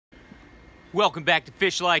Welcome back to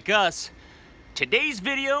Fish Like Us. Today's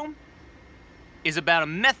video is about a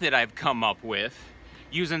method I've come up with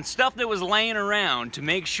using stuff that was laying around to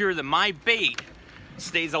make sure that my bait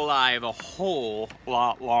stays alive a whole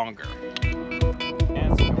lot longer.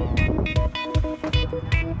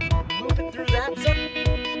 Moving through that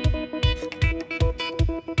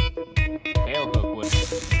tail hook with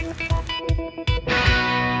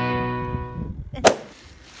it.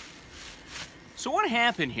 So what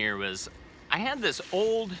happened here was I had this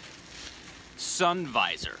old sun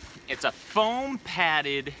visor. It's a foam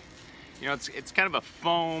padded, it's kind of a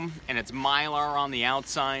foam and it's mylar on the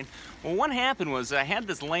outside. Well, what happened was I had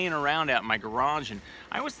this laying around out in my garage and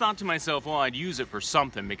I always thought to myself, well, I'd use it for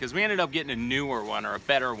something because we ended up getting a newer one or a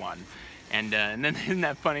better one. And then isn't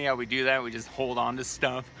that funny how we do that? We just hold on to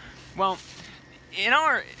stuff. Well, in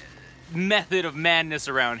our method of madness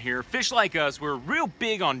around here, Fish Like Us, we're real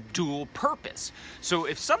big on dual purpose. So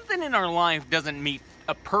if something in our life doesn't meet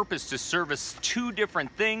a purpose to service two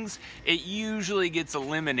different things, it usually gets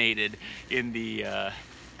eliminated in the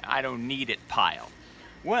I don't need it pile.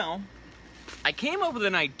 Well, I came up with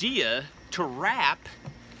an idea to wrap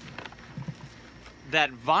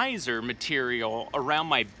that visor material around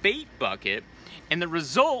my bait bucket, and the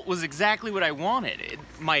result was exactly what I wanted.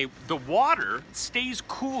 The water stays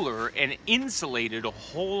cooler and insulated a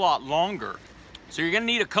whole lot longer. So you're gonna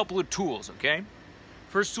need a couple of tools, okay?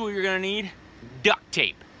 First tool you're gonna need, duct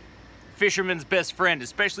tape. Fisherman's best friend,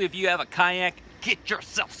 especially if you have a kayak, get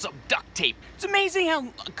yourself some duct tape. It's amazing how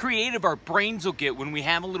creative our brains will get when we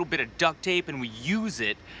have a little bit of duct tape and we use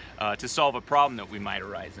it to solve a problem that we might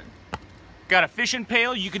arise in. Got a fishing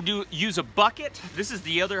pail, you can use a bucket. This is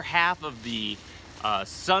the other half of the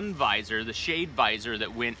sun visor, the shade visor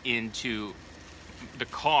that went into the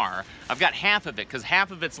car. I've got half of it because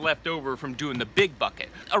half of it's left over from doing the big bucket.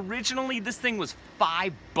 Originally, this thing was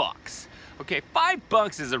 $5. Okay,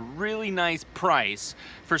 $5 is a really nice price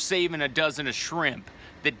for saving a dozen of shrimp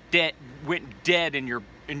that went dead in your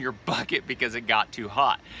bucket because it got too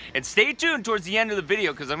hot. And stay tuned towards the end of the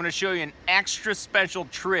video because I'm going to show you an extra special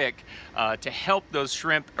trick to help those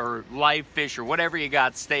shrimp or live fish or whatever you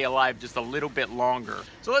got stay alive just a little bit longer.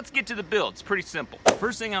 So let's get to the build. It's pretty simple.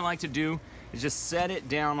 First thing I like to do is just set it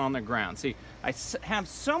down on the ground. See, I have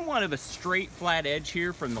somewhat of a straight flat edge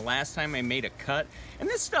here from the last time I made a cut, and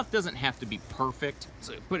this stuff doesn't have to be perfect.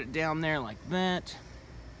 So put it down there like that.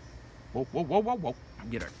 Whoa, whoa, whoa, whoa, whoa.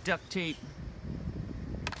 Get our duct tape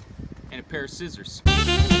and a pair of scissors.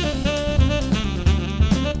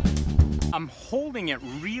 I'm holding it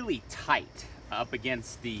really tight up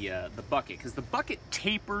against the bucket because the bucket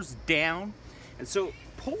tapers down, and so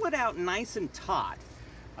pull it out nice and taut.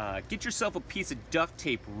 Get yourself a piece of duct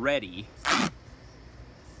tape ready.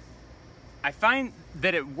 I find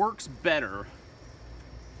that it works better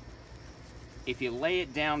if you lay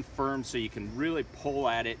it down firm so you can really pull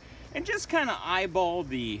at it and just kind of eyeball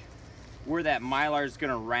where that mylar is going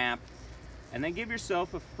to wrap, and then give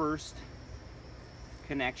yourself a first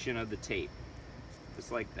connection of the tape,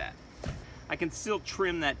 just like that. I can still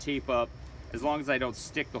trim that tape up as long as I don't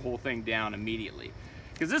stick the whole thing down immediately.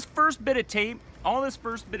 Because this first bit of tape, all this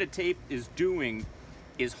first bit of tape is doing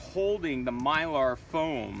is holding the mylar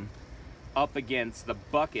foam up against the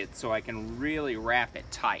bucket so I can really wrap it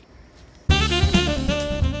tight.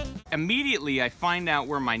 Immediately I find out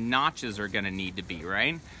where my notches are going to need to be,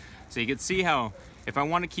 right? So you can see how if I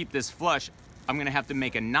want to keep this flush, I'm going to have to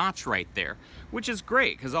make a notch right there, which is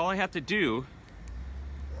great because all I have to do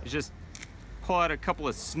is just pull out a couple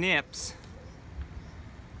of snips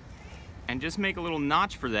and just make a little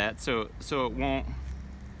notch for that so it won't.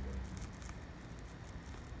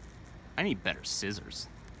 I need better scissors.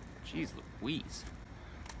 Jeez Louise.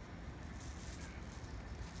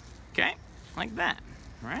 Okay, like that,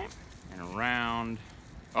 right? And around.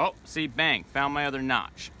 Oh, see, bang, found my other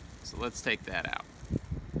notch. So let's take that out.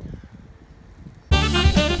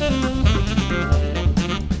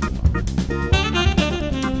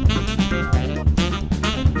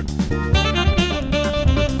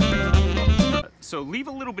 So leave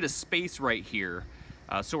a little bit of space right here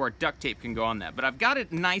so our duct tape can go on that. But I've got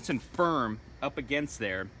it nice and firm up against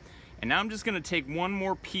there. And now I'm just going to take one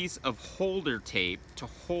more piece of holder tape to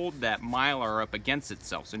hold that mylar up against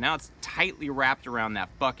itself. So now it's tightly wrapped around that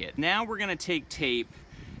bucket. Now we're going to take tape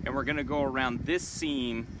and we're going to go around this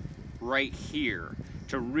seam right here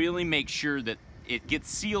to really make sure that it gets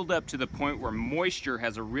sealed up to the point where moisture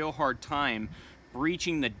has a real hard time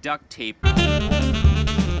breaching the duct tape.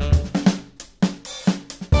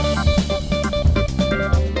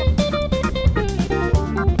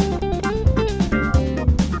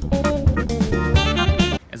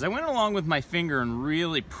 along with my finger and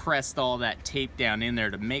really pressed all that tape down in there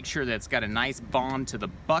to make sure that it's got a nice bond to the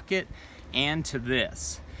bucket and to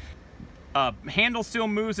this. Handle still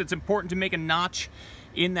moves. It's important to make a notch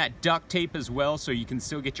in that duct tape as well so you can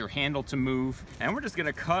still get your handle to move. And we're just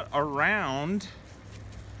gonna cut around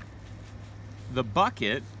the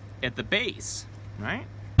bucket at the base, right?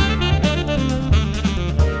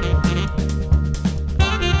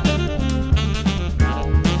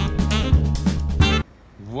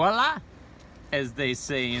 Voila, as they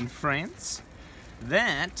say in France.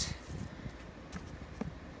 That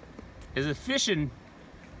is a fishing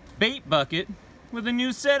bait bucket with a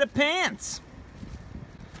new set of pants.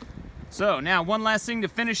 So now one last thing to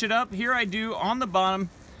finish it up. Here I do on the bottom,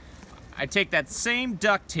 I take that same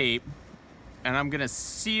duct tape and I'm gonna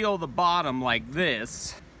seal the bottom like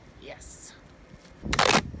this. Yes.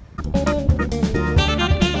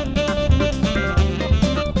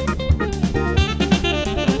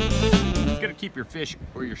 It's gonna keep your fish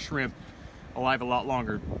or your shrimp alive a lot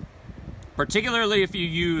longer. Particularly if you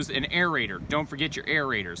use an aerator. Don't forget your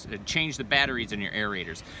aerators. Change the batteries in your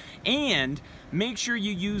aerators. And make sure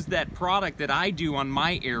you use that product that I do on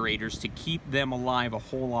my aerators to keep them alive a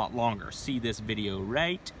whole lot longer. See this video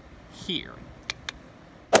right here.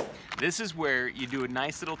 This is where you do a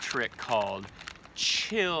nice little trick called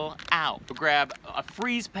chill out. Grab a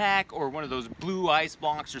freeze pack or one of those blue ice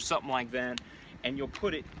blocks or something like that, and you'll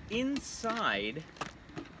put it inside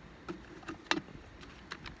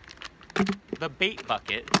the bait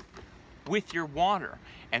bucket with your water,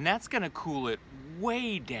 and that's gonna cool it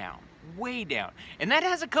way down, way down. And that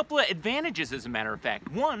has a couple of advantages, as a matter of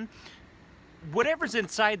fact. One, whatever's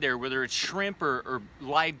inside there, whether it's shrimp or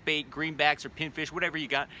live bait, greenbacks or pinfish, whatever you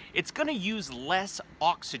got, it's gonna use less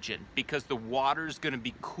oxygen because the water's gonna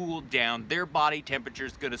be cooled down, their body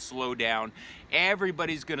temperature's gonna slow down,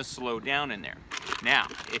 everybody's gonna slow down in there. Now,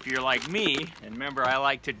 if you're like me, and remember I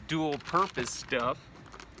like to dual purpose stuff,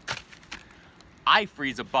 I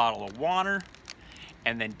freeze a bottle of water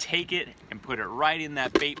and then take it and put it right in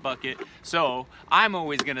that bait bucket. So I'm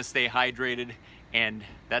always gonna stay hydrated, and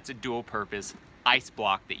that's a dual purpose ice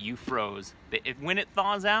block that you froze, that when it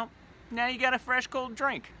thaws out, now you got a fresh cold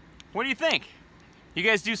drink. What do you think? You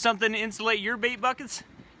guys do something to insulate your bait buckets?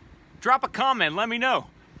 Drop a comment, let me know.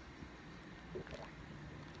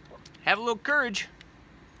 Have a little courage.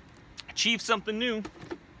 Achieve something new.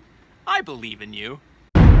 I believe in you.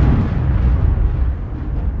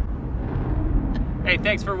 Hey,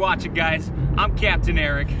 thanks for watching, guys. I'm Captain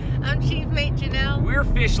Eric. I'm Chief Mate Janelle. We're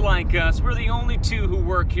Fish Line Cuss. We're the only two who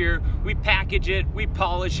work here. We package it, we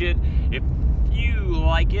polish it. If you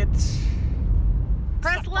like it,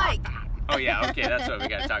 press like. Oh yeah, okay, that's what we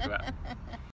gotta talk about.